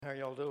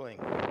y'all doing?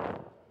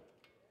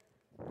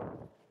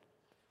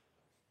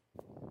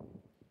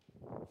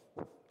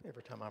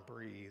 Every time I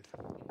breathe,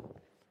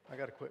 I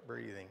got to quit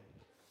breathing.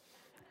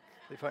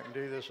 See if I can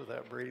do this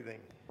without breathing.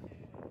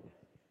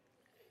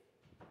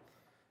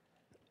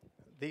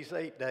 These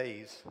 8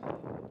 days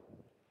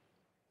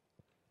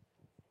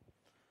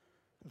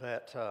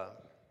that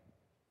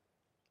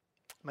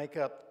make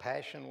up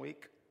Passion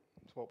Week,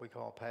 it's what we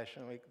call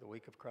Passion Week, the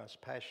week of Christ's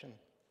Passion,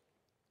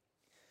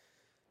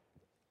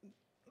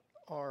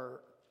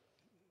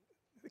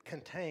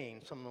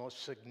 contain some of the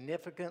most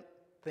significant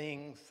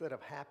things that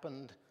have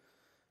happened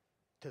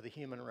to the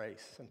human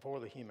race and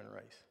for the human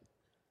race.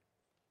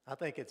 I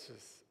think it's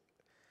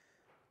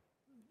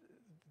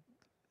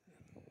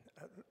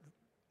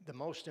the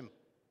most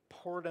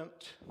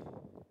important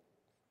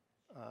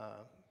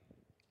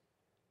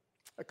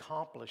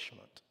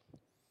accomplishment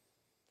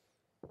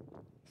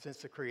since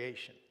the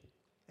creation,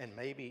 and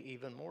maybe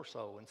even more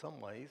so in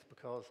some ways,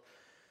 because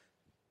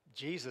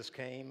Jesus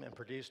came and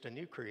produced a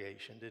new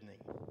creation, didn't he?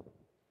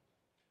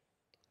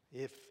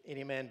 If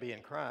any man be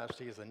in Christ,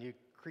 he is a new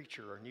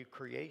creature or new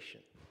creation.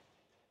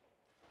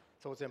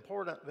 So it's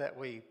important that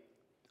we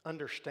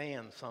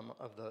understand some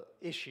of the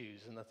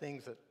issues and the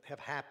things that have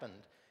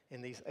happened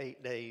in these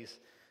 8 days,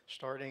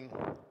 starting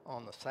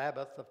on the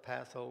Sabbath of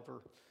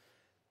Passover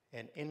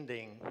and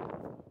ending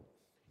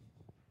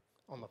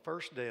on the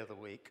first day of the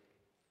week,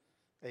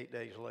 8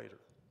 days later.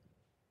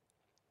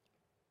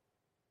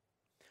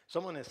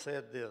 Someone has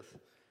said this,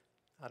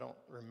 I don't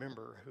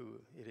remember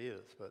who it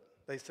is, but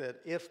they said,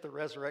 if the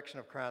resurrection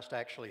of Christ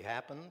actually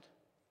happened,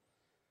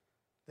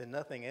 then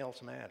nothing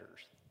else matters.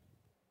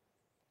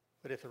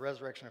 But if the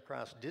resurrection of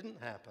Christ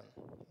didn't happen,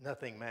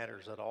 nothing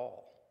matters at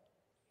all.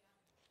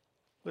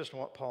 Listen to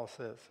what Paul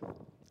says.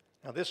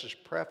 Now, this is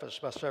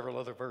prefaced by several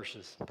other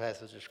verses,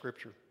 passages of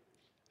Scripture,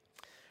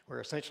 where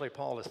essentially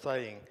Paul is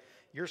saying,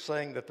 you're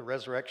saying that the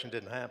resurrection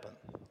didn't happen.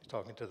 He's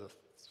talking to the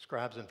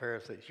scribes and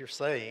Pharisees. You're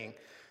saying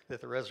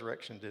that the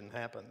resurrection didn't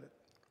happen.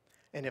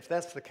 And if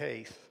that's the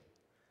case,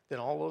 then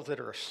all those that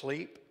are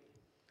asleep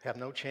have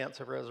no chance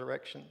of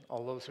resurrection.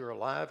 All those who are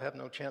alive have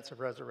no chance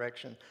of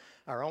resurrection.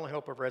 Our only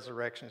hope of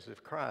resurrection is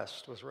if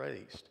Christ was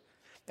raised.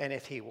 And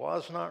if he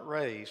was not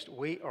raised,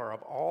 we are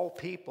of all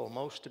people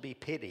most to be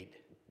pitied,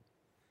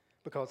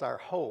 because our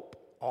hope,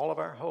 all of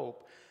our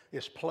hope,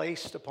 is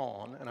placed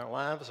upon, and our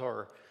lives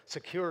are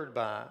secured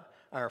by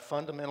our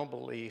fundamental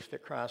belief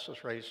that Christ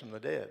was raised from the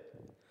dead.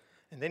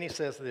 And then he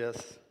says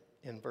this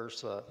in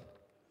verse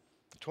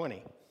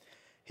 20.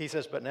 He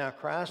says, but now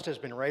Christ has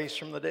been raised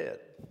from the dead.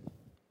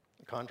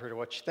 Contrary to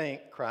what you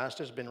think, Christ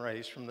has been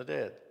raised from the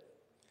dead.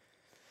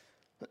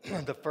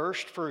 The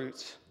first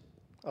fruits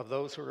of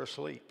those who are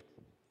asleep.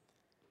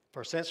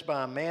 For since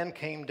by a man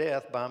came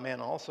death, by a man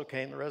also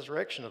came the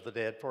resurrection of the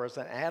dead. For as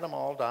in Adam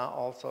all die,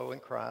 also in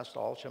Christ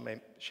all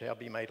shall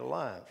be made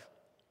alive.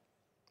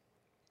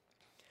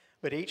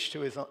 But each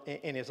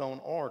in his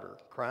own order.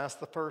 Christ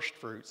the first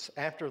fruits.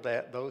 After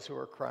that, those who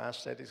are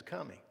Christ at his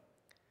coming.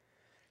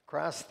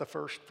 Christ the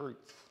first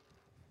fruits.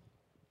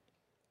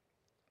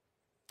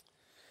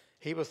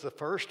 He was the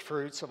first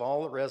fruits of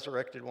all the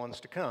resurrected ones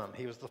to come.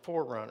 He was the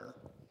forerunner.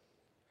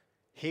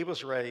 He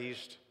was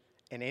raised,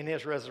 and in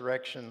his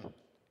resurrection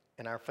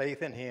and our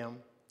faith in him,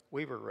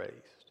 we were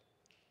raised.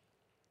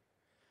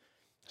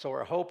 So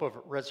our hope of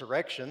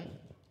resurrection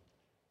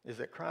is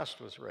that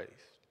Christ was raised.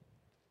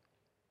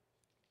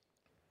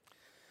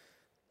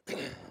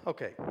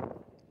 Okay,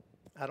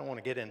 I don't want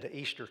to get into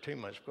Easter too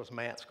much because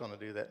Matt's going to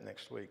do that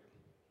next week.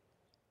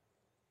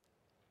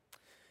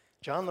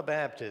 John the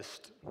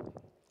Baptist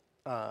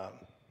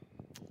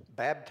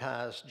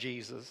baptized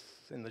Jesus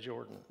in the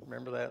Jordan.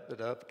 Remember that? The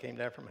dove came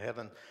down from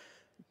heaven.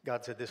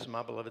 God said, this is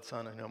my beloved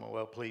Son in whom I'm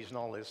well pleased, and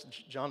all this.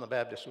 John the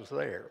Baptist was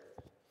there.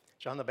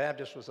 John the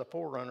Baptist was a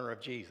forerunner of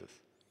Jesus.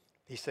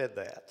 He said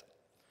that.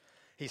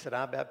 He said,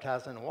 I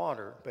baptize in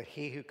water, but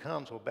he who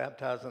comes will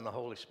baptize in the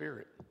Holy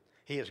Spirit.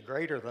 He is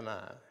greater than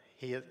I.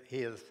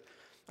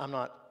 I'm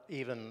not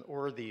even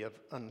worthy of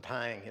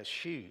untying his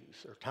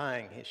shoes or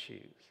tying his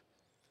shoes.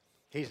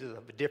 He's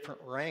of a different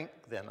rank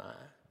than I.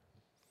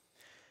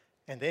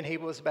 And then he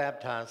was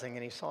baptizing,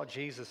 and he saw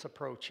Jesus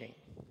approaching.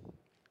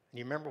 And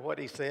you remember what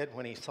he said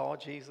when he saw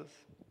Jesus?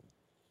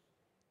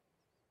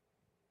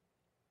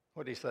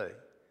 What did he say?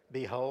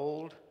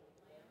 Behold,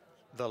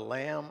 the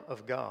Lamb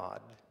of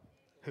God,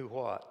 who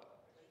what?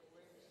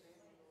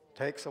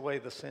 Takes away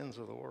the sins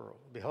of the world.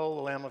 Behold,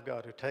 the Lamb of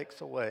God who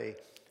takes away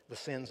the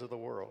sins of the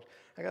world.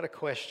 I got a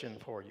question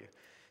for you.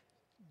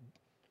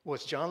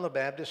 Was John the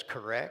Baptist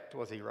correct?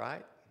 Was he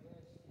right?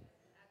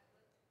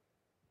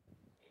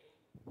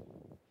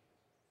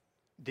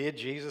 Did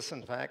Jesus,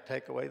 in fact,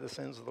 take away the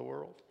sins of the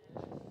world?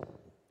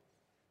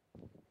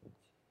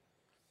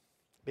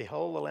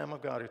 Behold the Lamb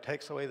of God who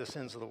takes away the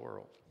sins of the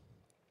world.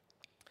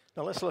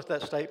 Now let's let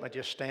that statement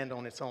just stand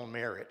on its own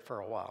merit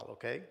for a while,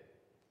 okay?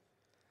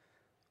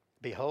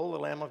 Behold the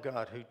Lamb of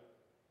God who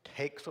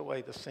takes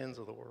away the sins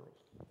of the world.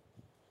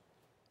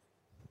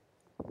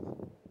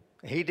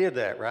 He did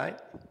that, right?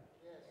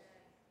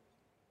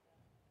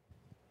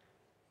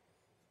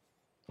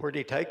 Where'd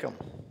he take them?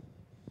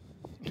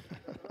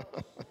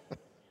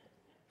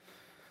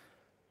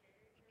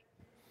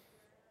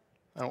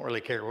 I don't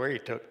really care where he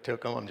took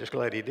them. I'm just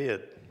glad he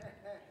did.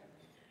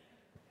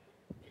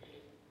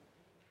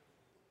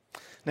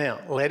 Now,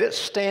 let it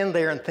stand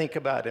there and think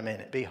about it a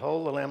minute.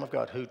 Behold the Lamb of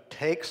God who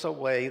takes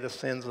away the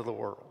sins of the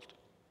world.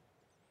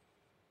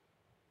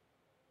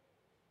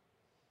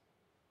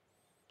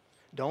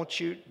 Don't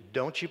you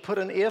put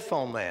an if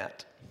on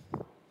that.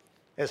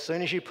 As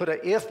soon as you put an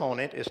if on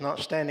it, it's not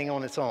standing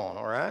on its own,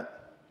 all right?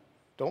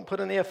 Don't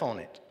put an if on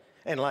it.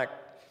 And like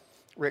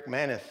Rick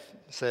Maneth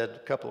said a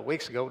couple of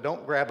weeks ago,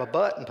 don't grab a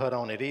but and put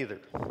on it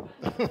either.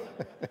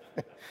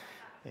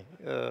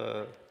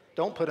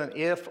 Don't put an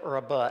if or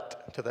a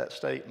but to that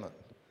statement.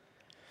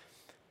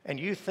 And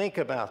you think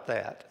about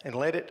that and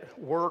let it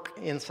work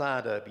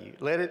inside of you.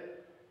 Let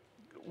it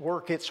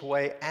work its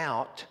way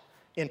out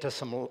into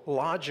some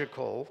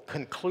logical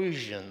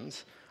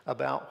conclusions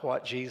about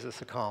what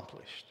Jesus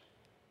accomplished.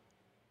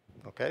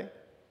 Okay?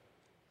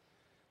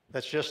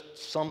 That's just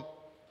some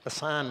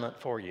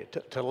assignment for you,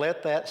 to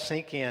let that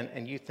sink in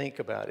and you think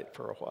about it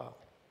for a while.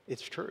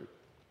 It's true.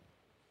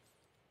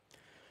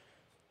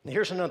 Now,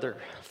 here's another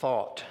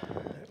thought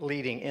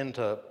leading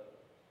into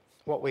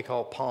what we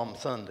call Palm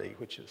Sunday,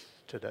 which is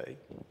today.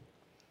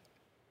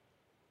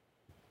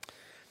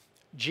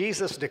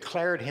 Jesus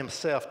declared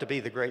himself to be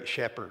the great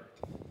shepherd.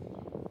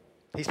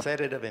 He said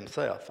it of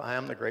himself, I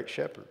am the great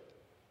shepherd.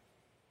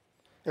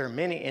 There are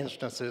many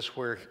instances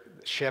where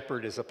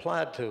shepherd is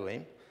applied to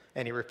him,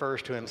 and he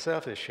refers to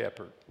himself as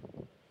shepherd.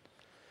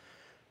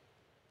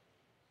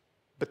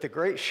 But the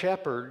great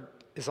shepherd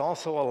is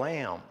also a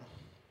lamb.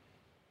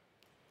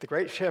 The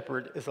great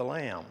shepherd is a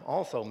lamb.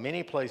 Also,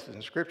 many places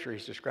in Scripture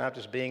he's described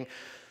as being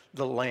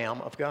the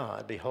Lamb of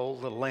God.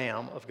 Behold, the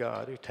Lamb of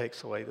God who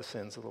takes away the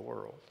sins of the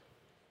world.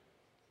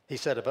 He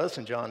said of us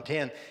in John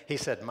 10, he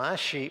said, my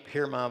sheep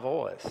hear my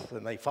voice,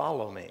 and they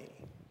follow me. Amen.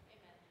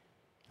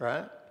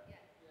 Right? Yes.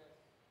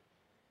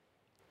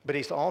 But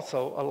he's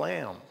also a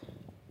lamb.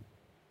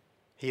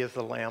 He is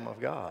the Lamb of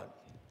God.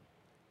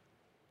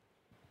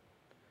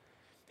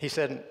 He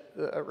said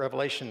in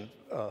Revelation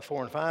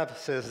 4 and 5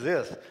 says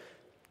this,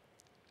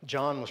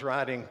 John was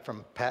writing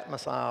from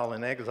Patmos Isle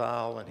in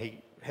exile, and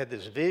he had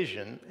this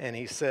vision, and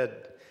he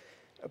said,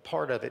 a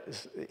part of it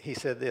is, he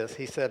said this,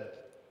 he said,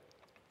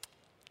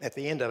 at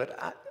the end of it,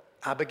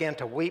 I began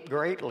to weep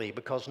greatly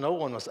because no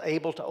one was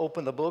able to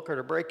open the book or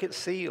to break its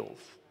seals.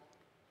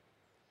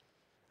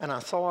 And I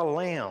saw a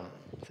lamb,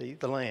 see,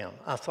 the lamb.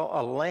 I saw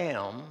a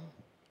lamb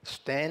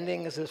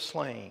standing as if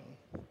slain,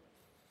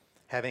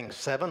 having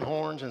 7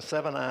 horns and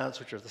 7 eyes,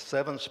 which are the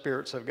 7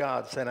 spirits of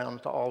God sent out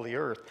into all the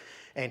earth.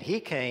 And he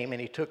came and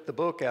he took the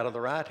book out of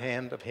the right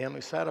hand of him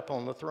who sat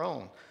upon the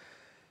throne.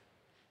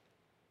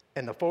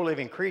 And the 4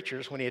 living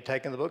creatures, when he had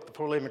taken the book, the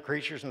 4 living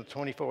creatures and the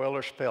 24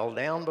 elders fell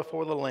down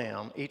before the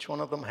Lamb, each one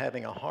of them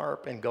having a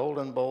harp and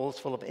golden bowls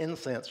full of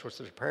incense, which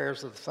are the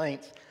prayers of the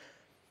saints.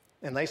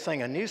 And they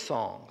sang a new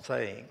song,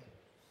 saying,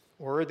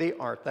 worthy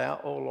art thou,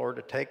 O Lord,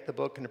 to take the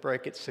book and to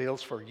break its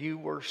seals, for you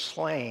were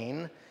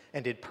slain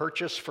and did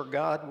purchase for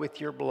God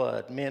with your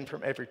blood men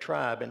from every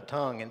tribe and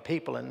tongue and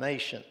people and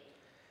nation,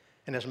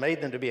 and has made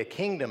them to be a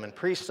kingdom and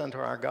priests unto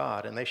our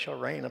God, and they shall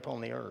reign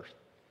upon the earth.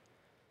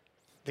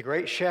 The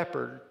great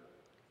shepherd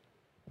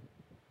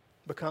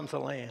becomes a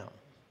lamb.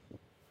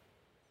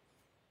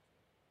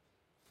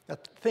 Now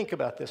think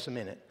about this a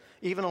minute.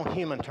 Even on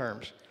human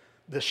terms,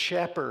 the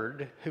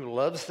shepherd who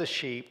loves the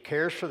sheep,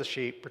 cares for the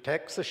sheep,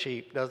 protects the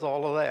sheep, does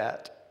all of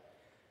that.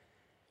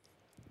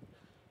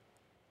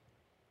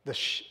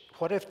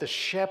 What if the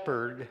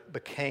shepherd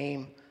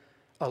became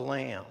a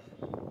lamb?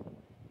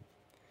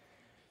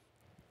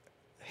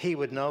 He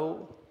would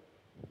know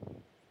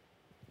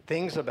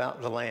things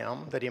about the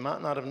lamb that he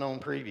might not have known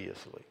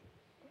previously.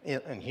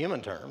 In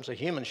human terms, a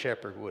human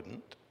shepherd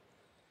wouldn't.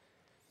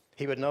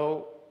 He would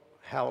know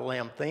how a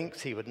lamb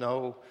thinks. He would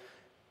know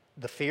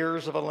the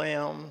fears of a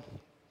lamb,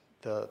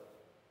 the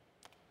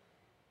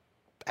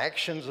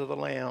actions of the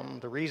lamb,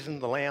 the reason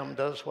the lamb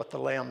does what the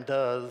lamb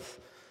does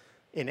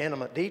in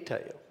intimate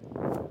detail.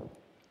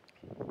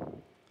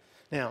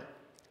 Now,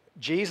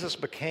 Jesus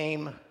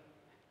became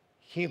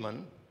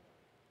human,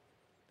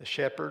 the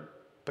shepherd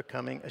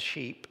becoming a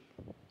sheep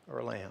or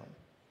a lamb.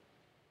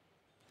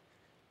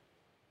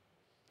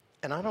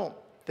 And I don't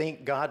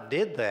think God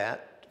did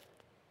that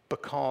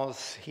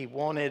because he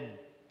wanted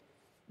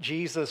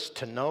Jesus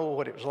to know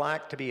what it was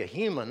like to be a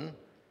human.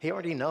 He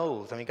already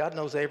knows. I mean, God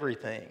knows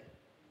everything.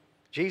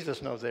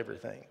 Jesus knows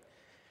everything.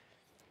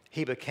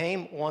 He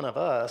became one of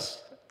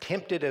us,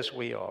 tempted as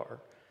we are,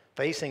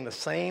 facing the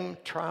same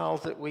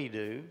trials that we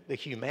do, the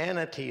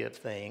humanity of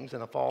things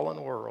in a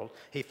fallen world.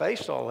 He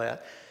faced all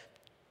that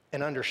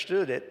and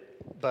understood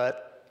it,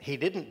 but he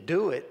didn't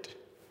do it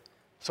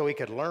so he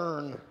could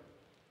learn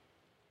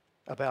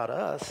about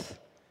us.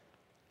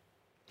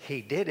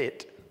 He did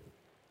it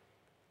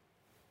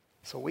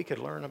so we could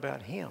learn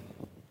about him.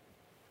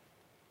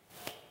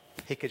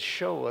 He could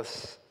show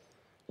us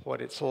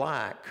what it's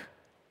like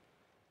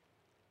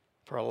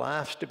for a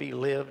life to be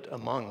lived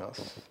among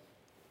us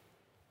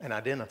and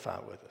identify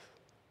with us.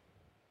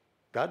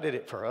 God did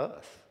it for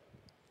us.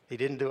 He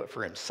didn't do it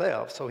for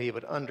himself so he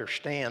would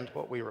understand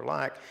what we were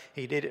like.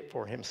 He did it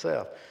for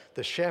himself.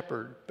 The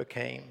shepherd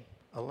became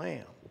a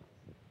lamb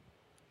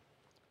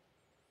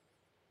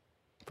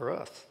for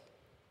us.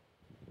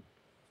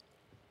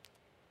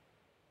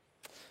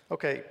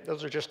 Okay,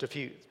 those are just a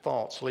few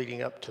thoughts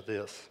leading up to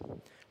this.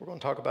 We're going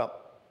to talk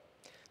about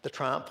the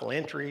triumphal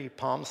entry,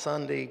 Palm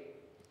Sunday,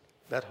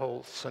 that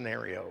whole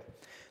scenario.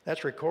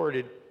 That's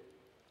recorded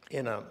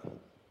in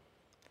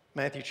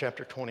Matthew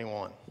chapter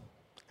 21,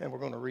 and we're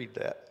going to read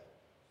that.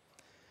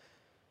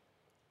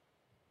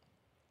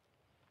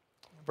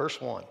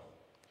 Verse 1.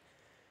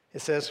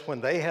 It says,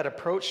 when they had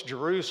approached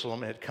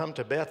Jerusalem and had come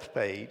to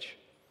Bethphage,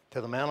 to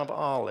the Mount of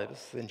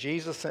Olives, then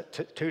Jesus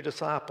sent two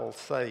disciples,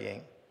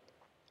 saying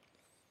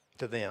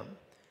to them,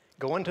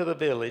 go into the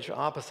village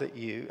opposite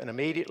you, and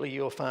immediately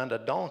you'll find a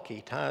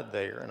donkey tied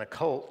there and a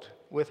colt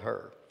with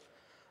her.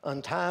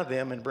 Untie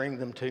them and bring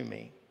them to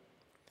me.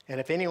 And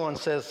if anyone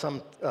says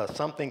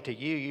something to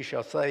you, you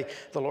shall say,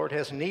 the Lord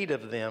has need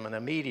of them, and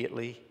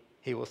immediately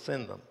he will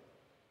send them.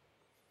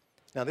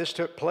 Now this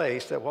took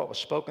place that what was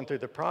spoken through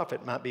the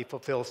prophet might be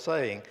fulfilled,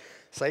 saying,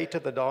 say to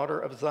the daughter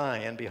of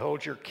Zion,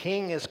 behold, your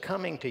king is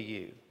coming to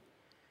you,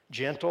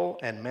 gentle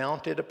and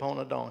mounted upon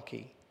a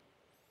donkey,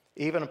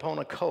 even upon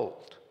a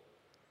colt,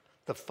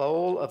 the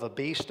foal of a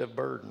beast of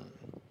burden.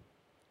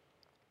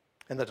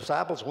 And the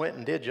disciples went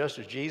and did just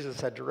as Jesus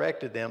had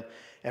directed them,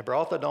 and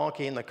brought the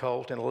donkey and the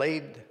colt, and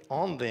laid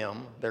on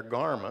them their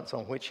garments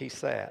on which he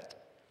sat.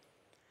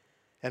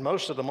 And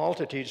most of the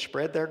multitude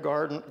spread their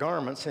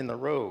garments in the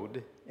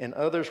road, and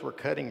others were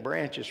cutting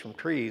branches from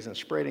trees and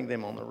spreading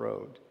them on the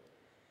road.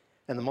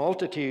 And the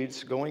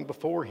multitudes going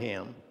before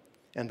him,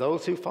 and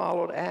those who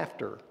followed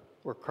after,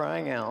 were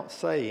crying out,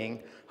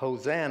 saying,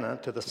 Hosanna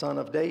to the Son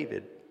of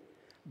David.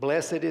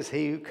 Blessed is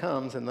he who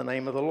comes in the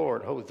name of the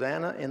Lord.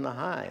 Hosanna in the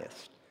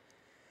highest.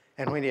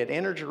 And when he had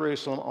entered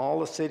Jerusalem, all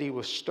the city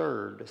was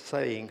stirred,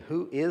 saying,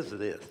 who is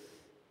this?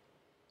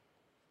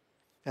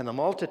 And the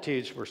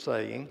multitudes were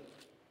saying,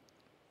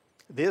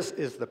 this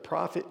is the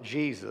prophet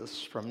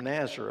Jesus from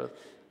Nazareth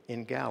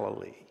in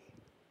Galilee.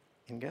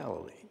 In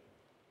Galilee.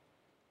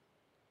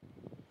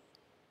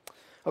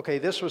 Okay,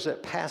 this was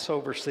at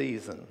Passover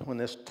season when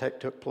this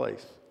took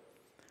place.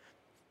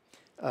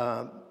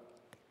 One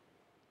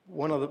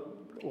of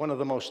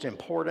the most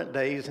important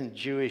days in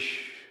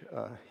Jewish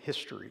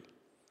history.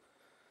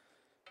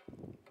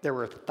 There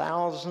were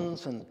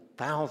thousands and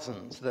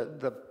thousands.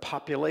 The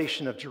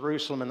population of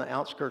Jerusalem and the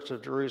outskirts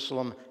of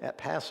Jerusalem at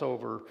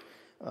Passover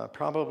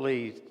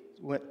probably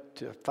went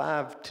to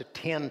 5 to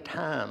 10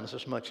 times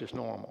as much as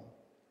normal.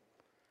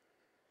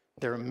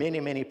 There were many,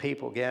 many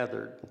people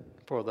gathered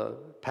for the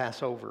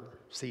Passover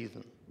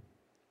season.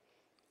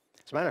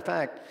 As a matter of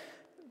fact,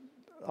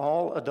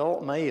 all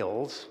adult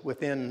males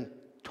within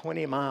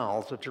 20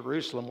 miles of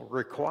Jerusalem were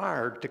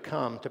required to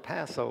come to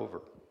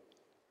Passover.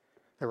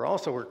 They were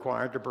also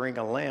required to bring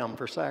a lamb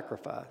for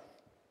sacrifice.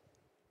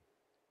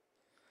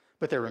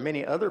 But there were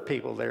many other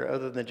people there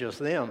other than just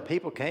them.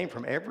 People came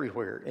from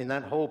everywhere in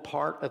that whole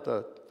part of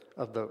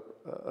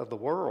the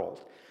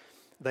world.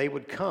 They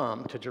would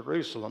come to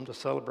Jerusalem to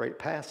celebrate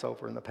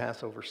Passover in the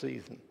Passover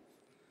season.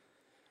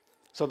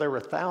 So there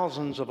were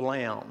thousands of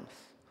lambs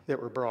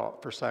that were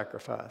brought for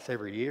sacrifice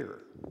every year.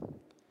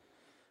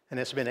 And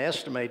it's been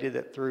estimated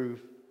that through,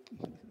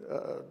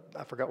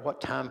 I forgot what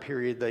time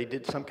period they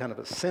did some kind of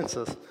a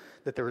census,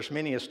 that there were as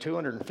many as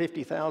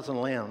 250,000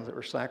 lambs that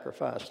were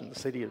sacrificed in the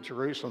city of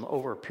Jerusalem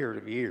over a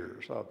period of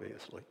years,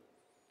 obviously.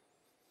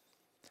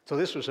 So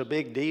this was a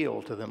big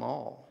deal to them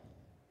all.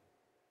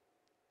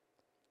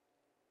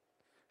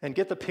 And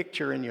get the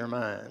picture in your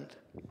mind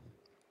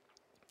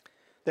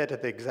that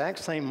at the exact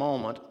same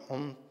moment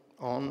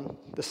on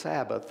the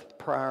Sabbath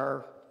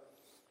prior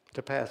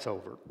to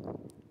Passover,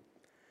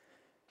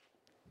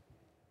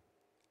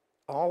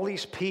 all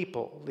these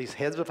people, these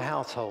heads of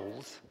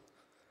households,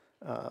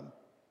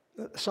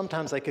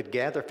 sometimes they could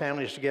gather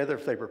families together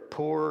if they were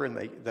poor,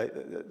 and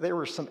there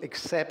were some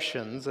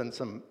exceptions and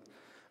some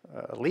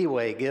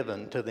leeway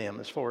given to them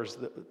as far as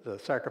the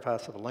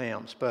sacrifice of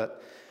lambs.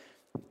 But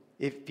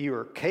if you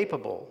were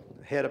capable,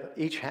 the head of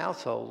each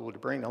household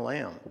would bring a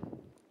lamb.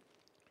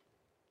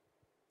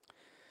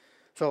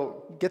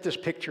 So get this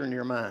picture in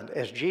your mind.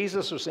 As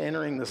Jesus was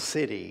entering the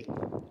city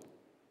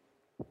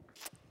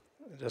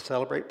to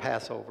celebrate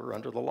Passover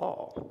under the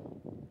law,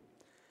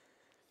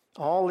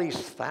 all these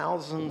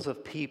thousands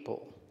of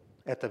people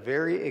at the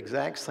very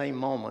exact same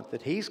moment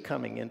that he's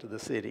coming into the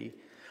city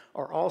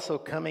are also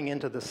coming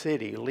into the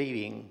city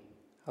leading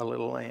a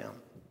little lamb.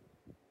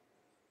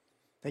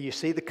 Now you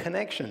see the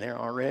connection there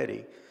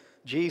already.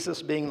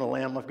 Jesus being the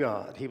Lamb of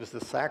God. He was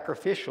the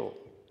sacrificial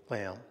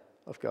Lamb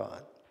of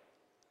God.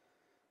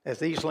 As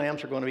these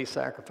lambs are going to be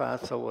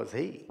sacrificed, so was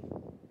he.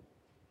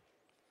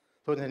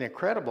 So it's an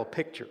incredible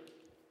picture.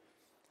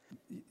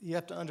 You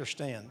have to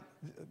understand,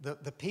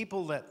 the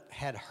people that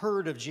had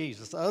heard of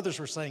Jesus, the others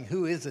were saying,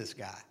 who is this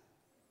guy?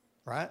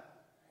 Right?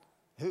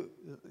 Who,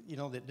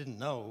 that didn't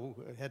know,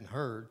 hadn't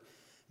heard.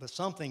 But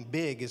something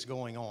big is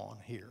going on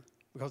here,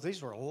 because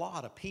these were a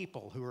lot of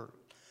people who are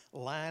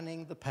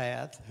lining the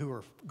path, who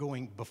are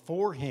going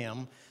before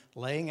him,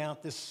 laying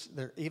out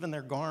even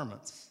their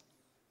garments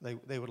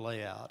they would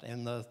lay out,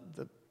 and the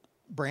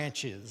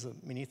branches.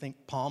 I mean, you think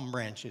palm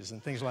branches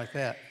and things like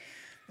that.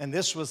 And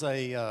this was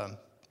a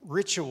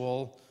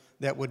ritual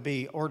that would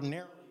be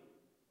ordinarily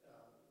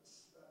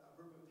a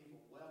group of people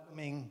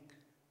welcoming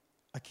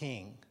a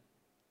king.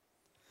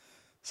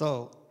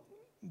 So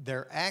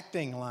they're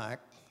acting like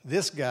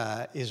this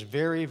guy is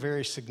very,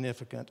 very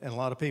significant, and a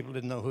lot of people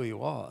didn't know who he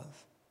was.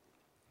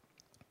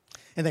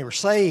 And they were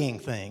saying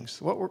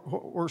things. What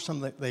were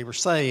some that they were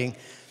saying?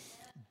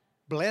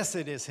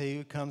 Blessed is he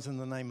who comes in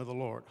the name of the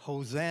Lord.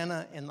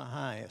 Hosanna in the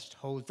highest.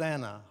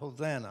 Hosanna,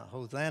 Hosanna,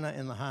 Hosanna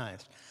in the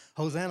highest.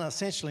 Hosanna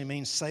essentially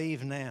means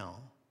save now.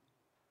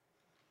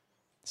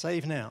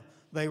 Save now.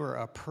 They were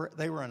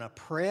an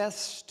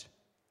oppressed,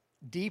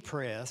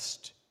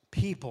 depressed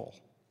people.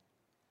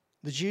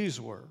 The Jews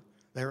were.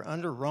 They were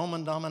under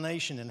Roman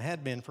domination and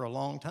had been for a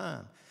long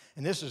time.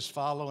 And this is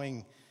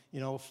following,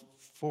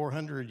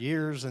 400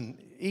 years in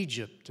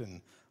Egypt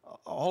and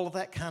all of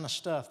that kind of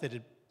stuff that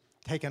had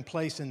taken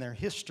place in their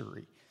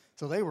history.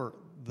 So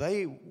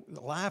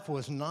life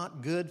was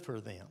not good for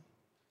them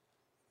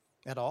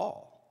at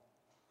all.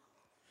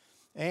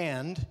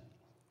 And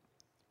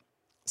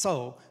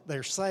so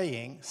they're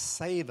saying,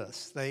 save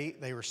us. They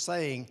were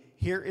saying,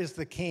 here is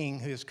the king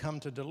who has come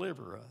to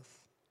deliver us.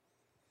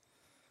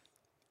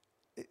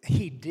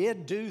 He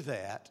did do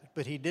that,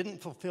 but he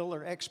didn't fulfill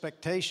their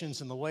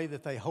expectations in the way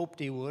that they hoped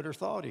he would or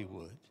thought he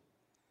would.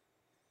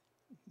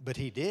 But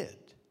he did.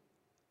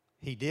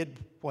 He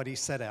did what he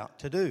set out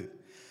to do.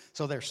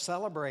 So they're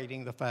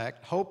celebrating the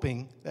fact,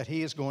 hoping that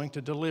he is going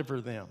to deliver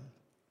them.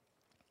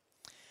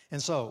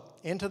 And so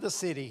into the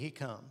city he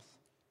comes.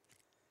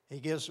 He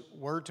gives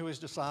word to his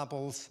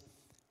disciples,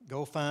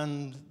 go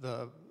find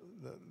the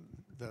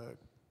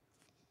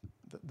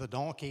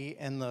donkey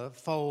and the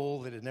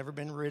foal that had never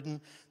been ridden.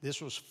 This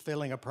was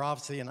fulfilling a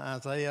prophecy in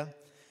Isaiah.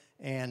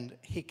 And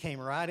he came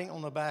riding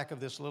on the back of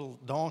this little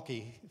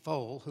donkey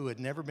foal who had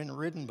never been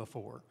ridden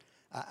before.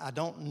 I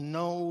don't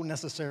know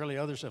necessarily,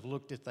 others have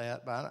looked at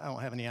that, but I don't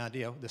have any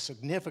idea the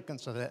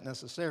significance of that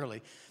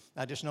necessarily.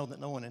 I just know that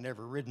no one had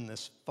ever ridden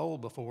this foal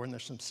before, and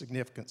there's some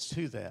significance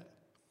to that.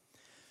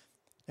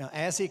 Now,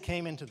 as he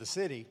came into the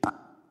city,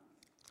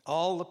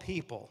 all the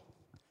people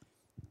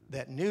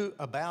that knew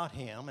about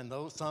him, and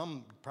those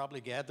some probably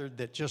gathered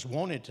that just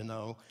wanted to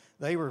know,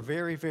 they were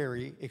very,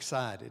 very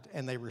excited,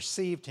 and they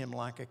received him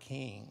like a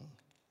king,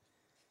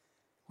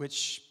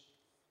 which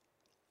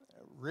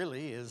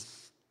really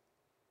is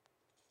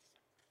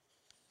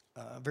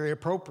very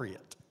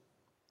appropriate.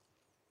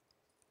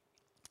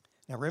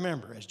 Now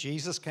remember, as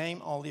Jesus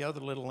came, all the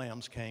other little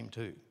lambs came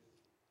too.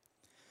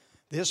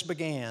 This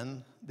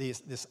began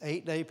this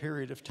 8-day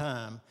period of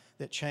time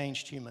that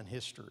changed human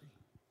history.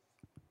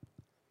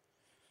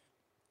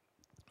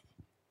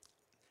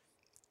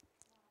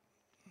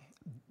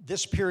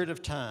 This period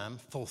of time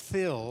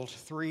fulfilled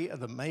three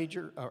of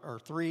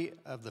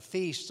the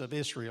feasts of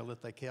Israel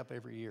that they keep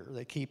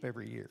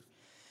every year.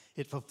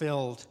 It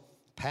fulfilled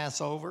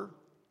Passover,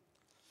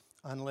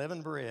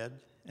 unleavened bread,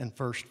 and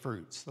first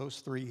fruits. Those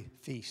 3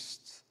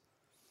 feasts.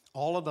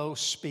 All of those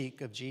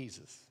speak of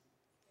Jesus.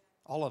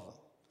 All of them.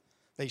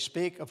 They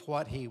speak of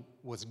what he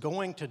was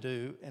going to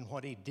do and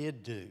what he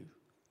did do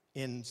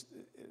in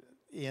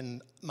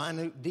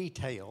minute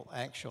detail,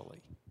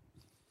 actually.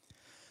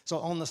 So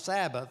on the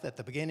Sabbath, at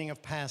the beginning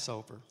of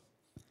Passover,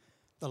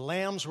 the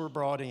lambs were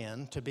brought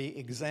in to be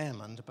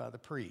examined by the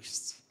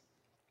priests.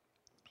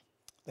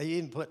 They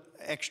even put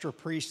extra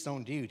priests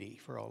on duty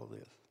for all of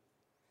this.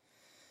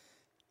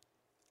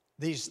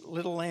 These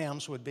little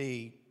lambs would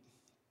be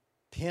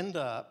pinned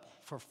up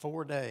for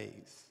 4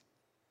 days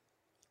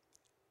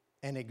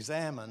and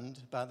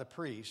examined by the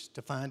priest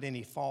to find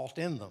any fault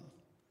in them,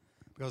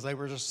 because they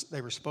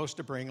were supposed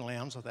to bring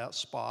lambs without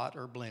spot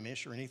or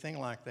blemish or anything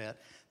like that.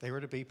 They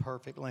were to be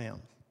perfect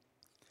lambs.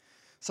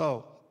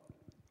 So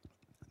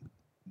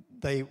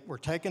they were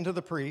taken to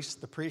the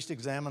priest. The priest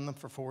examined them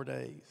for 4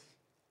 days.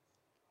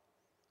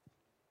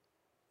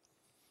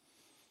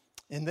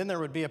 And then there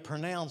would be a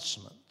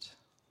pronouncement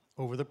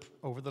over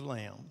the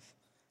lambs.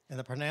 And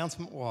the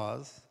pronouncement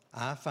was,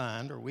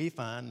 we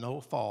find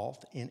no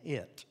fault in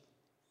it.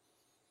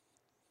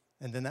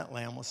 And then that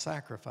lamb was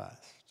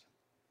sacrificed.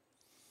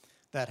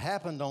 That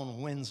happened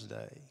on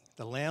Wednesday.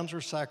 The lambs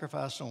were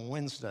sacrificed on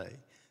Wednesday.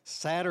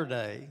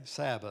 Saturday,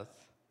 Sabbath,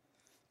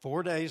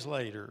 4 days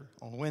later,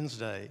 on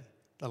Wednesday,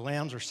 the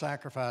lambs are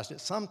sacrificed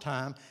at some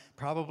time,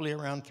 probably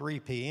around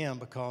 3 p.m.,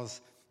 because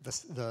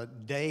the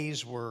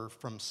days were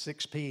from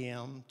 6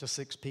 p.m. to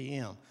 6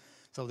 p.m.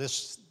 So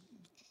this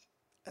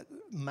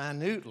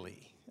minutely,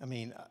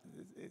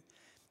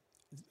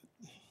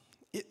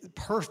 it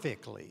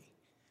perfectly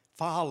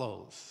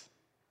follows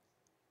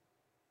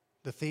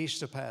the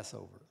Feast of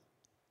Passover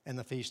and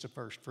the Feast of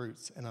First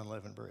Fruits and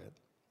Unleavened Bread.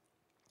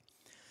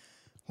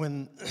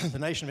 When the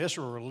nation of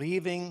Israel were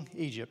leaving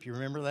Egypt, you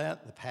remember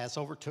that? The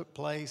Passover took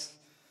place.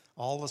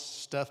 all the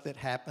stuff that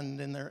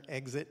happened in their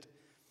exit.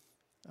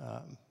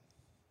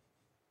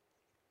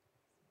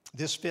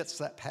 This fits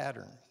that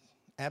pattern,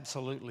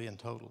 absolutely and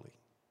totally.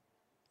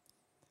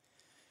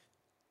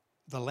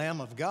 The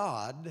Lamb of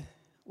God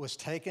was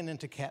taken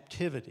into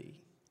captivity,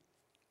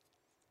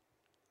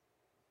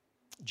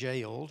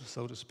 jailed,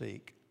 so to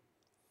speak,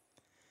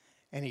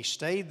 and he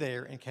stayed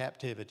there in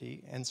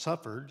captivity and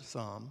suffered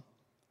some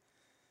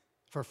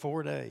for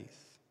 4 days.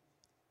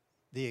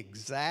 The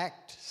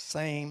exact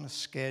same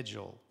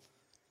schedule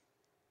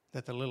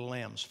that the little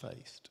lambs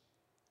faced.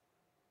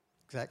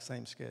 Exact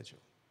same schedule.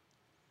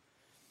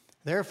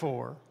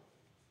 Therefore,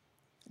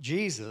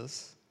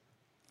 Jesus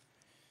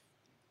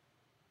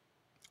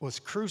was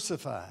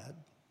crucified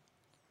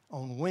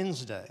on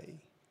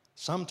Wednesday,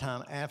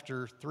 sometime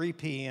after 3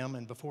 p.m.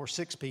 and before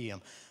 6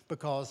 p.m.,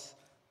 because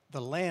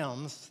the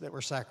lambs that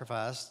were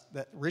sacrificed,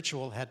 that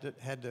ritual had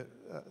to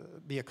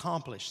be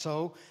accomplished.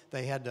 So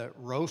they had to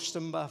roast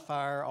them by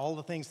fire. All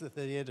the things that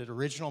they did at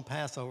original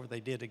Passover, they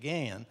did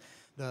again.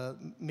 The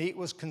meat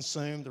was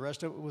consumed. The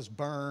rest of it was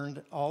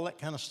burned. All that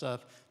kind of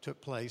stuff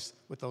took place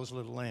with those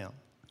little lambs.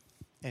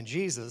 And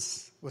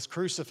Jesus was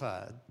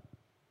crucified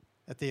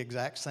at the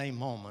exact same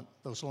moment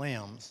those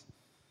lambs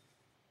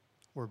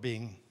were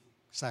being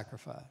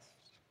sacrificed.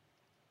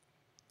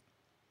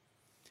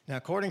 Now,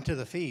 according to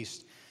the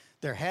feast,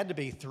 there had to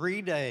be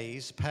 3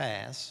 days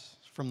pass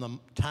from the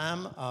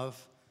time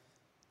of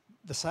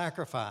the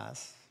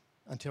sacrifice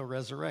until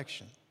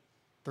resurrection.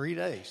 3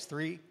 days,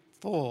 3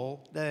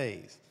 full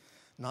days.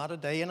 Not a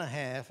day and a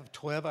half of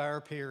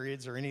 12-hour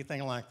periods or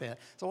anything like that.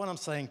 So what I'm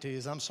saying to you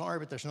is, I'm sorry,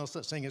 but there's no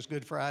such thing as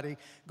Good Friday.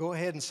 Go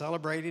ahead and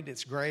celebrate it.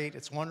 It's great.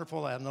 It's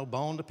wonderful. I have no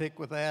bone to pick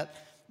with that.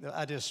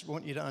 I just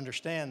want you to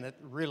understand that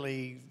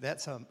really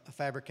that's a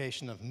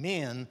fabrication of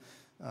men,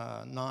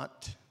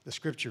 not the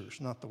Scriptures,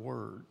 not the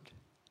Word.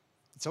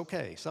 It's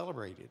okay.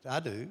 Celebrate it.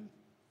 I do.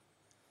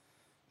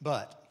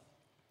 But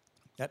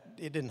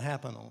it didn't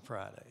happen on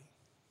Friday.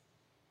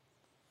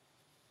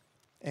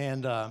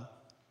 And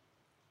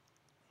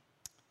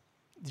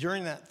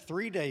during that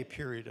 3-day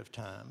period of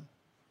time,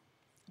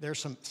 there's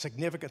some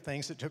significant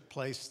things that took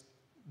place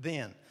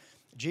then.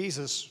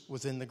 Jesus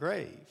was in the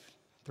grave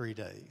 3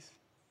 days.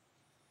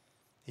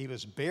 He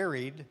was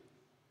buried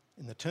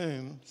in the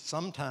tomb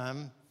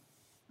sometime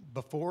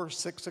before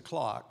 6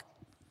 o'clock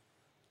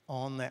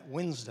on that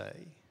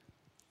Wednesday.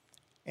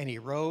 And he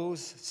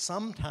rose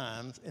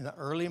sometimes in the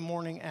early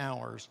morning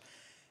hours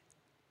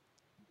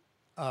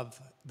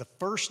of the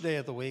first day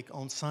of the week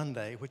on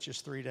Sunday, which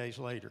is 3 days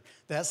later.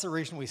 That's the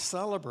reason we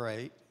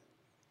celebrate.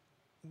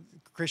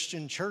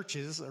 Christian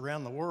churches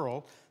around the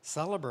world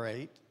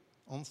celebrate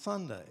on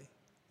Sunday.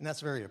 And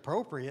that's very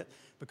appropriate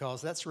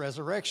because that's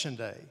Resurrection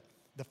Day.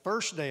 The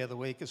first day of the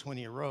week is when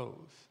he arose.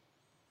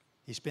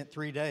 He spent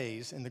 3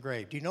 days in the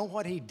grave. Do you know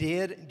what he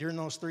did during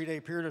those 3-day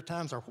period of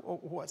times, or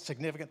what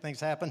significant things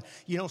happened?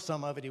 You know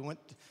some of it. He went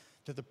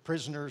to the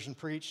prisoners and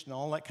preached and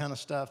all that kind of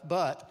stuff.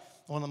 But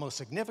one of the most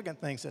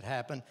significant things that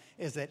happened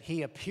is that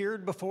he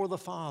appeared before the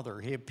Father.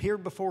 He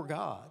appeared before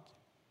God.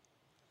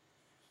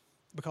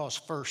 Because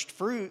first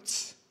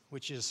fruits,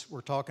 which is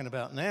we're talking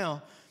about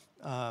now,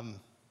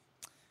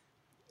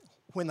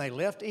 when they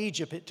left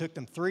Egypt, it took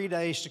them 3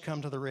 days to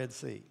come to the Red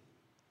Sea.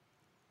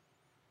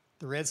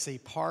 The Red Sea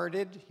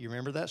parted. You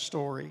remember that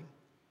story?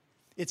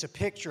 It's a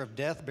picture of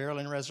death, burial,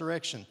 and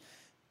resurrection.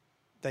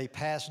 They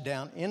passed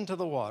down into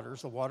the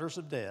waters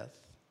of death.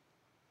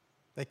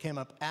 They came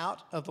up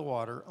out of the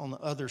water on the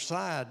other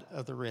side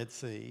of the Red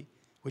Sea,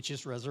 which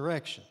is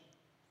resurrection.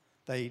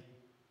 They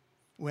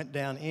went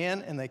down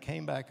in and they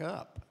came back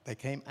up. They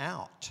came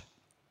out.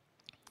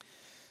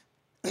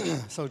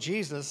 So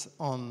Jesus,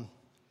 on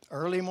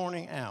early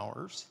morning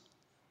hours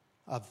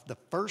of the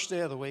first day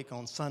of the week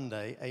on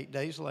Sunday, 8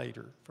 days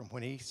later from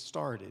when he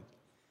started,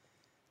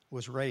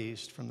 was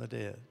raised from the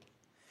dead.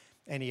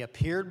 And he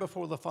appeared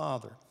before the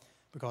Father.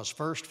 Because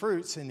first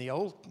fruits in the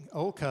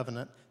old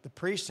covenant, the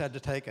priest had to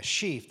take a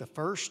sheaf, the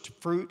first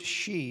fruit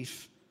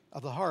sheaf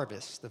of the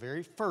harvest, the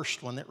very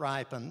first one that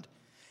ripened,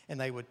 and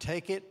they would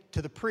take it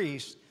to the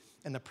priest,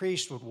 and the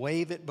priest would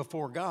wave it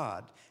before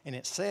God. And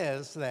it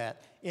says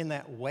that in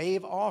that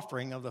wave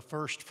offering of the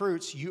first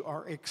fruits, you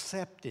are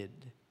accepted.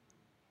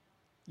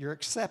 You're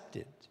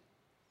accepted.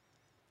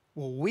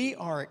 Well, we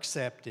are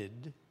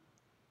accepted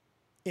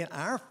in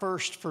our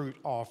first fruit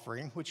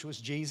offering, which was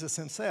Jesus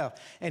himself.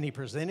 And he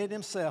presented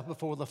himself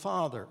before the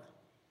Father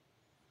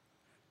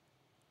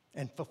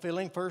and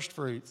fulfilling first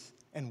fruits.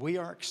 And we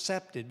are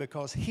accepted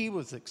because he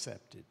was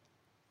accepted.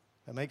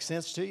 That makes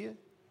sense to you?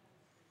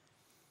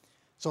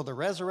 So the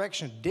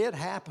resurrection did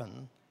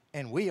happen,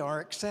 and we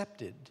are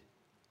accepted.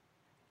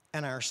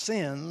 And our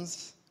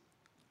sins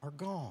are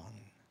gone.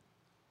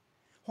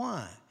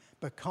 Why?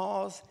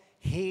 Because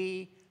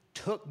he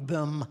took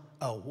them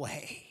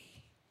away.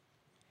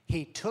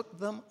 He took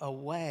them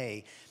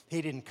away.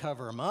 He didn't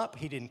cover them up.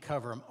 He didn't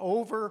cover them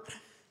over.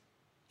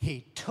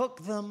 He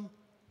took them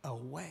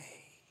away.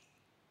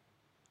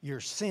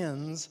 Your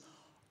sins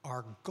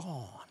are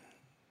gone.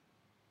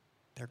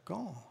 They're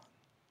gone.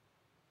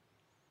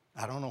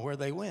 I don't know where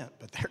they went,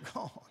 but they're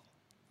gone.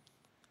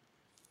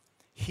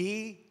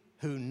 He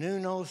who knew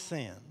no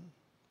sin,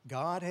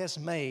 God has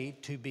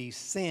made to be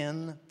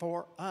sin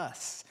for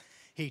us.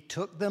 He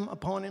took them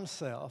upon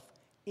himself,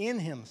 in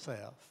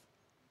himself,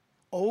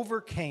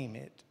 overcame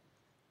it,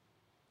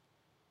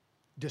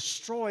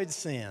 destroyed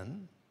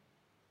sin,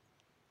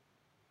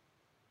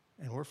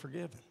 and we're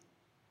forgiven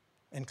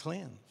and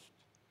cleansed.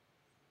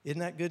 Isn't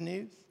that good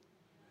news?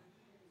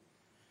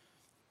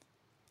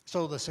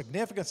 So the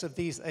significance of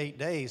these 8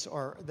 days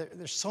are,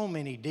 there's so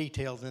many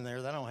details in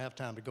there that I don't have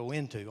time to go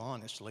into,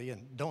 honestly,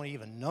 and don't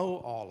even know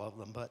all of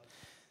them, but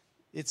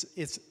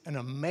it's an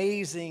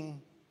amazing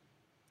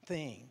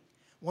thing.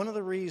 One of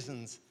the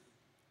reasons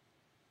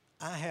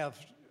I have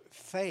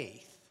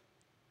faith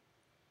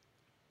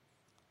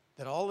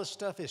that all this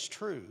stuff is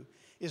true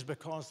is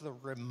because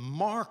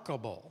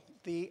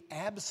the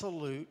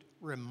absolute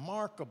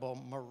remarkable,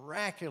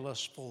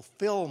 miraculous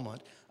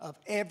fulfillment of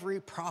every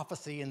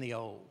prophecy in the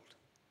Old,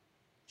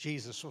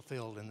 Jesus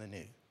fulfilled in the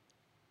New.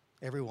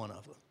 Every one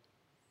of them.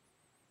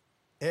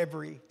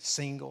 Every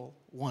single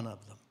one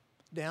of them.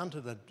 Down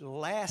to the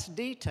last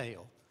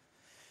detail.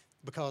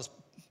 Because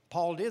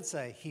Paul did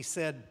say, he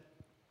said,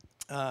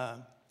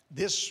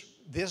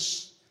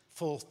 this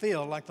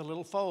fulfilled, like the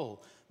little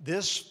foal,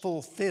 this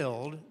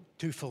fulfilled,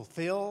 to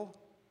fulfill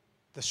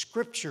the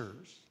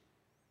scriptures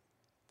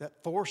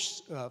that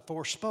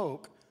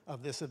forespoke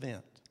of this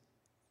event.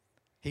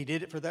 He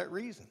did it for that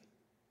reason.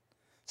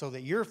 So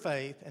that your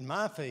faith and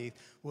my faith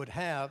would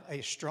have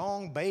a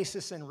strong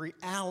basis in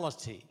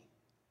reality,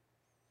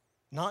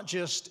 not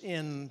just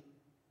in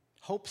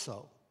hope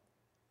so.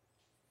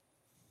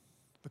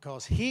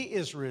 Because he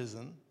is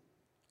risen,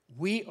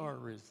 we are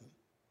risen.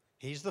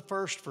 He's the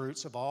first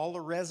fruits of all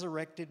the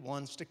resurrected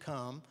ones to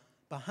come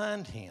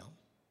behind him,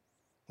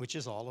 which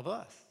is all of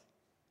us.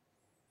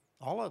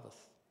 All of us.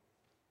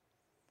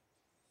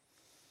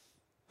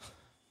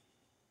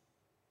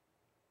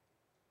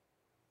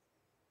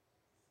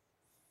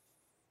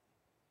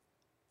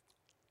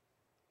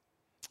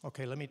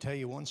 Okay, let me tell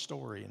you one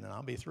story and then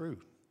I'll be through.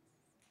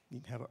 You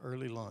can have an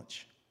early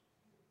lunch.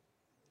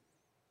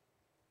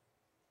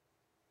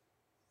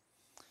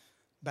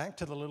 Back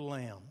to the little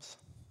lambs.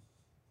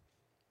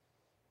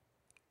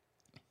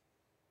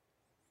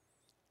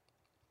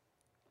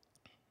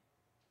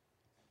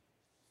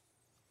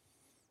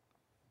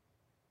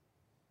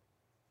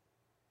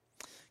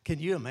 Can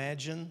you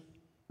imagine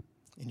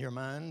in your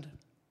mind?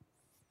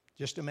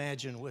 Just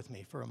imagine with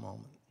me for a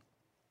moment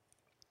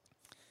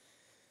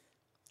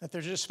that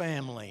there's this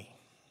family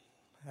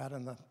out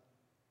in the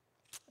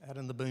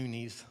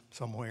boonies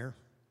somewhere,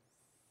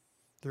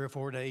 3 or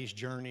 4 days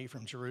journey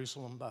from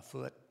Jerusalem by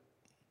foot.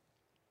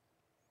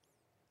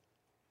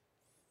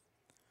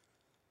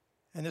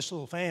 And this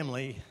little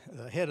family,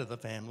 the head of the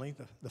family,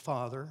 the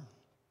father,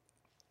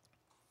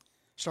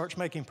 starts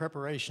making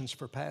preparations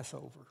for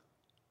Passover.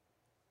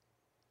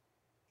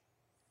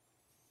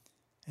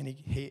 And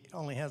he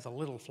only has a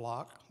little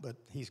flock, but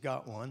he's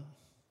got one.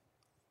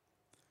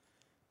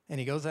 And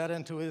he goes out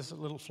into his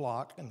little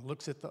flock and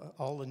looks at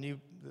all the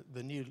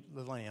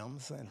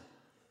lambs and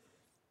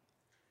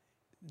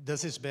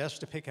does his best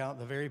to pick out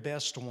the very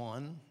best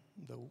one,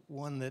 the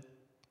one that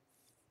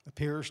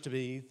appears to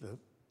be the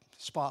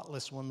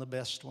spotless one, the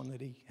best one that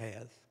he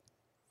has.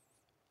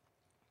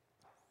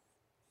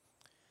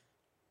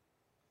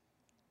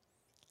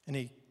 And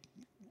he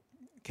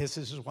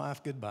kisses his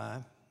wife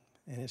goodbye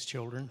and his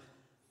children.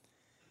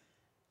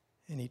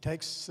 And he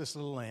takes this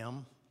little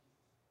lamb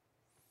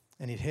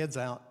and he heads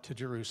out to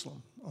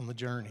Jerusalem on the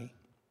journey.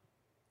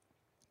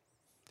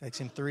 Takes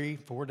him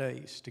 3-4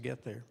 days to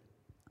get there.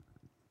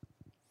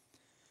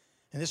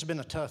 And this has been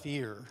a tough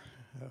year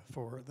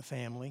for the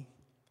family.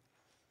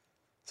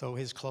 So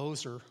his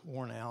clothes are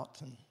worn out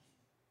and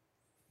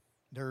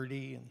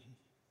dirty, and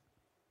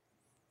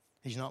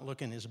he's not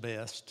looking his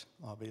best,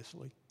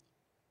 obviously.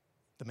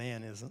 The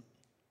man isn't.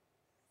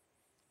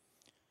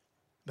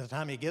 By the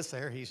time he gets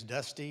there, he's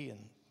dusty and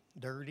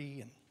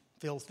dirty and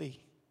filthy.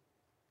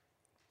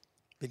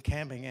 Been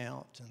camping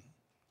out and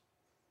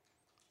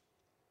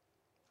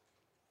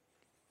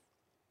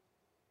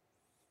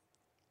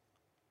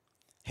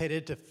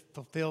headed to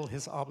fulfill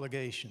his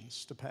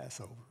obligations to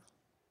Passover.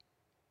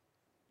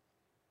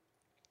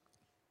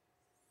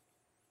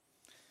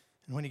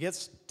 And when he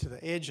gets to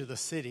the edge of the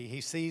city,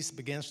 he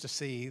begins to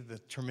see the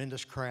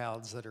tremendous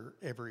crowds that are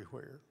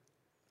everywhere.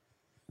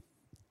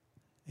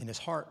 And his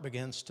heart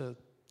begins to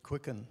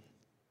quicken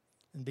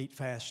and beat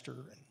faster.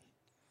 And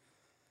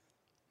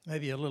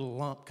maybe a little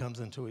lump comes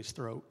into his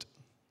throat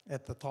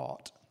at the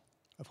thought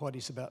of what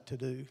he's about to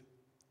do.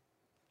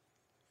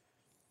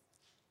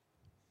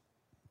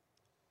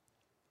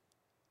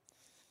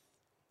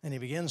 And he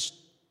begins,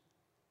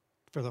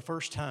 for the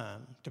first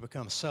time, to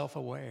become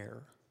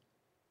self-aware.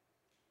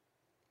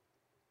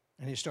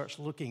 And he starts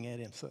looking at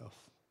himself.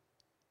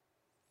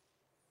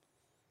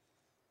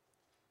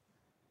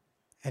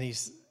 And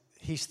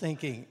he's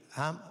thinking,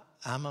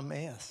 I'm a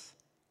mess.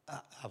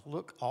 I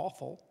look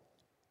awful.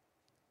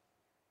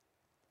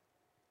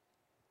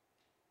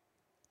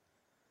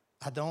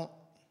 I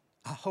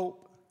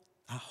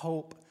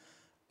hope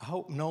I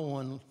hope no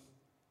one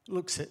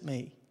looks at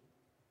me.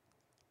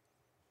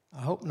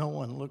 I hope no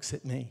one looks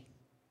at me.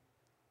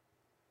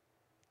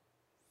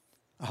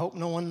 I hope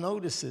no one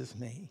notices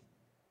me.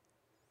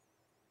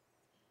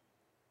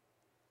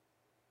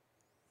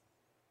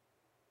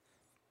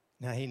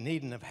 Now, he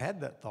needn't have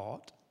had that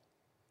thought,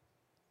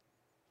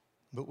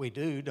 but we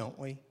do, don't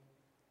we?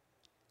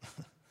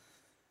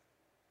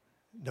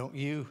 Don't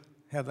you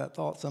have that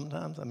thought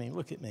sometimes? I mean,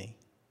 look at me.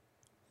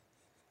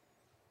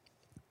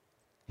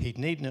 He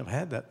needn't have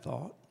had that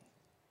thought.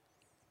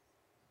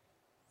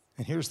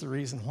 And here's the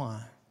reason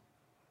why.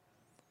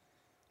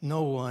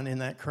 No one in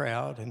that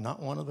crowd, and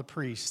not one of the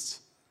priests,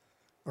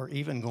 are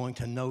even going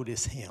to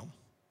notice him.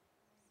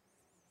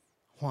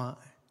 Why?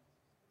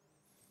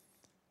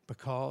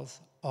 Because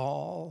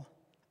all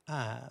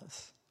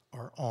eyes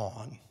are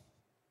on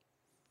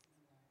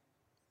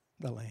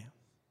the Lamb.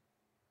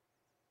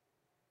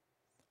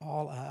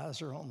 All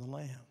eyes are on the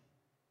Lamb.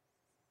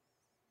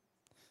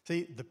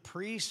 See, the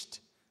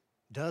priest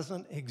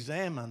doesn't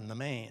examine the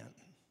man.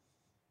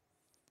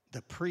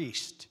 The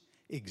priest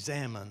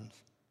examines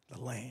the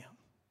Lamb.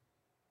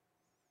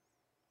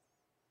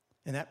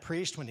 And that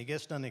priest, when he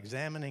gets done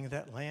examining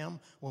that lamb,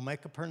 will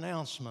make a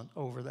pronouncement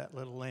over that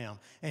little lamb.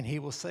 And he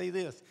will say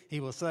this. He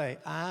will say,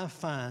 I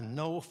find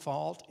no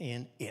fault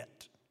in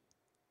it.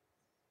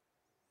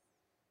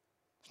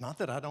 It's not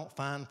that I don't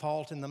find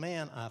fault in the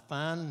man. I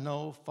find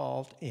no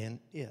fault in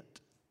it.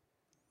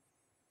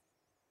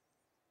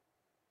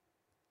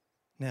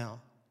 Now,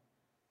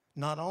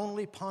 not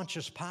only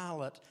Pontius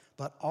Pilate,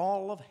 but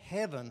all of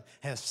heaven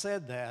has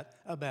said that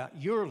about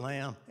your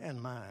lamb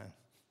and mine.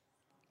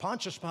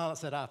 Pontius Pilate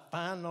said, I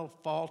find no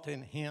fault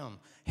in him.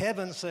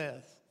 Heaven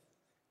says,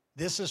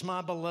 this is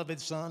my beloved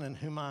Son in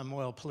whom I am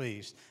well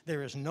pleased.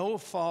 There is no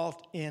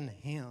fault in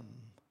him.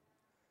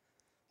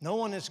 No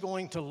one is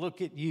going to look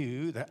at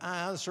you. Their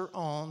eyes are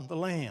on the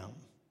Lamb.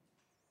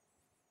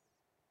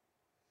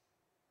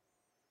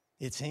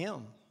 It's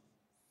him,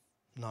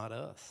 not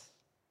us.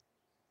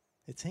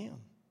 It's him.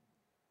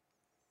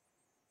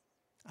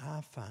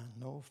 I find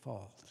no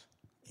fault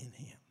in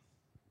him.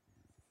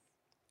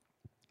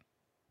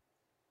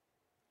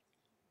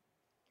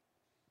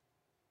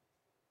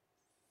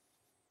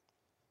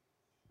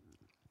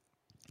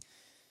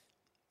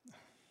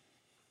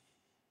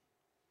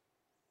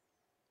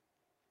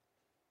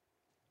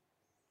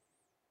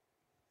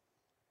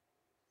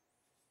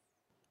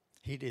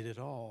 He did it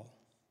all.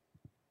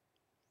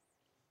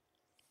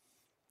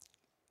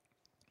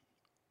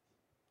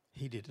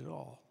 He did it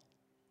all.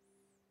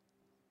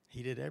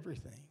 He did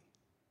everything.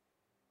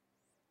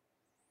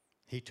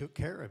 He took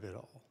care of it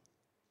all.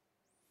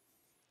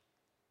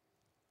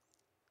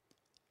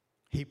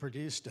 He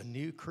produced a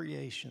new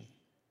creation.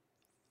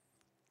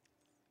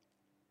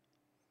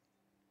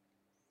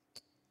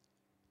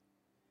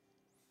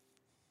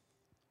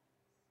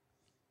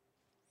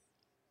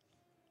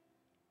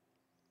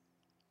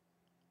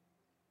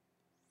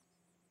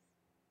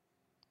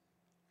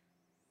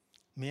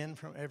 Men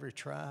from every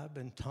tribe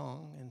and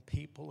tongue and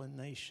people and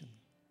nation.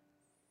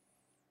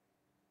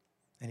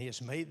 And he has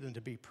made them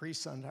to be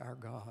priests unto our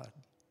God,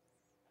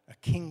 a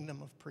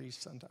kingdom of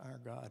priests unto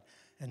our God,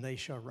 and they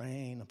shall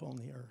reign upon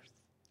the earth.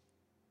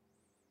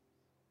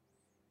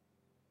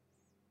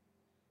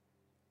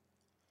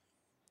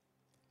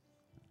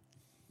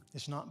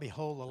 It's not,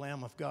 behold the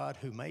Lamb of God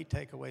who may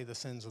take away the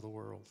sins of the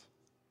world.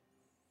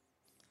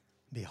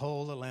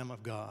 Behold the Lamb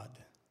of God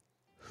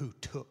who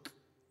took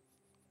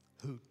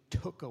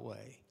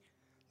away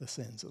the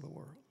sins of the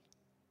world.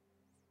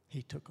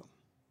 He took them.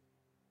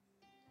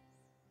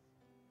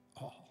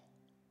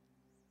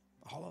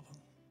 All of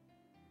them.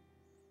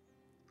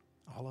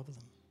 All of them.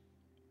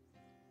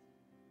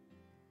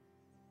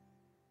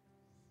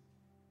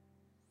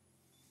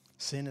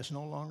 Sin is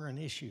no longer an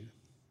issue.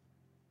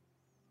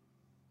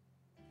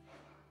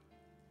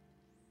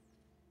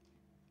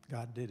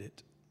 God did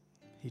it.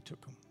 He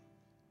took them.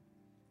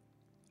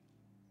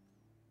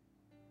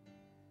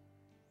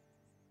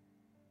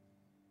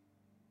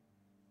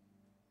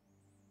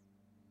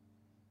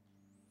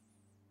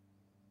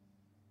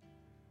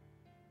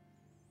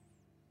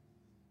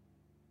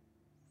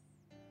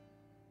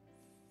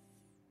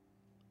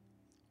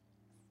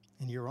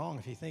 And you're wrong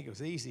if you think it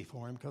was easy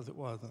for him, because it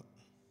wasn't.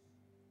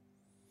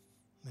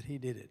 But he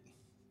did it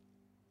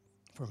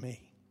for me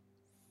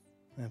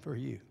and for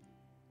you.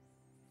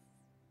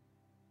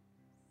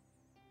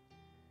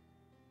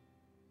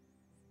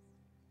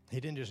 He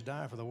didn't just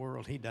die for the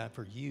world, he died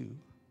for you.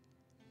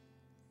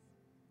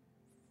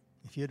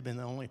 If you had been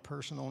the only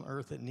person on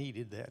earth that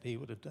needed that, he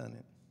would have done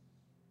it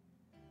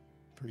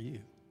for you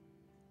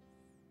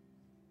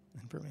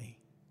and for me.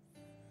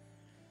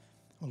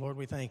 Well, Lord,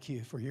 we thank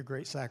you for your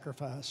great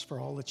sacrifice, for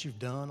all that you've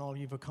done, all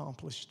you've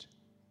accomplished.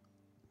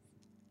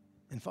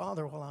 And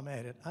Father, while I'm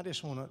at it, I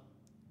just want to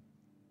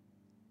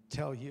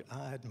tell you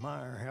I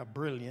admire how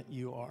brilliant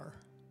you are,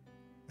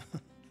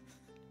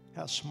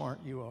 how smart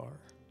you are,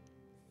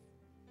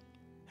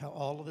 how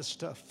all of this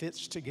stuff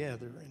fits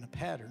together in a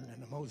pattern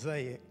and a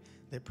mosaic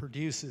that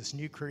produces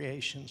new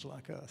creations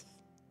like us.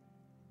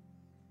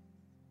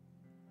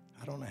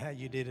 I don't know how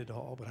you did it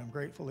all, but I'm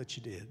grateful that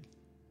you did.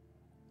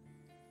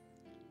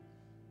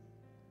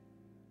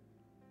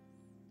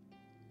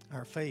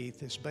 Our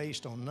faith is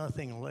based on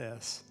nothing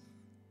less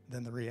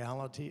than the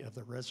reality of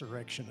the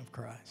resurrection of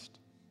Christ.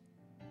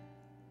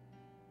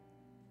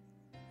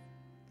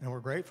 And we're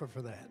grateful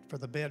for that, for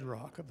the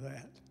bedrock of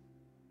that,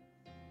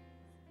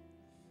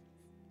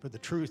 for the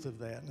truth of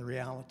that and the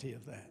reality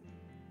of that.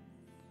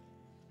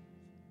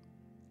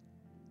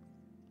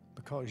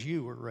 Because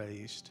you were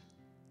raised,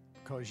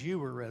 because you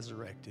were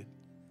resurrected,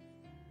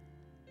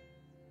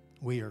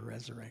 we are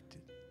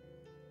resurrected.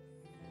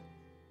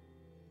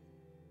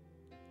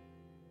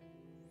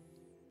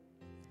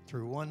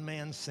 Through one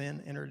man,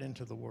 sin entered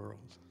into the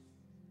world.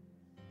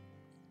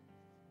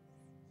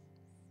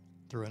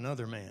 Through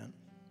another man,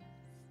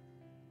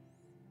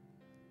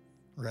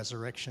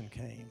 resurrection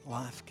came,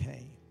 life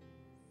came.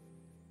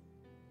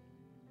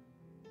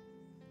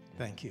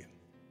 Thank you.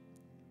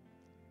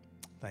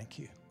 Thank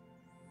you.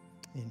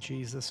 In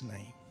Jesus'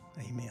 name,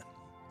 amen.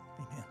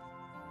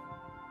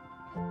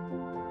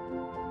 Amen.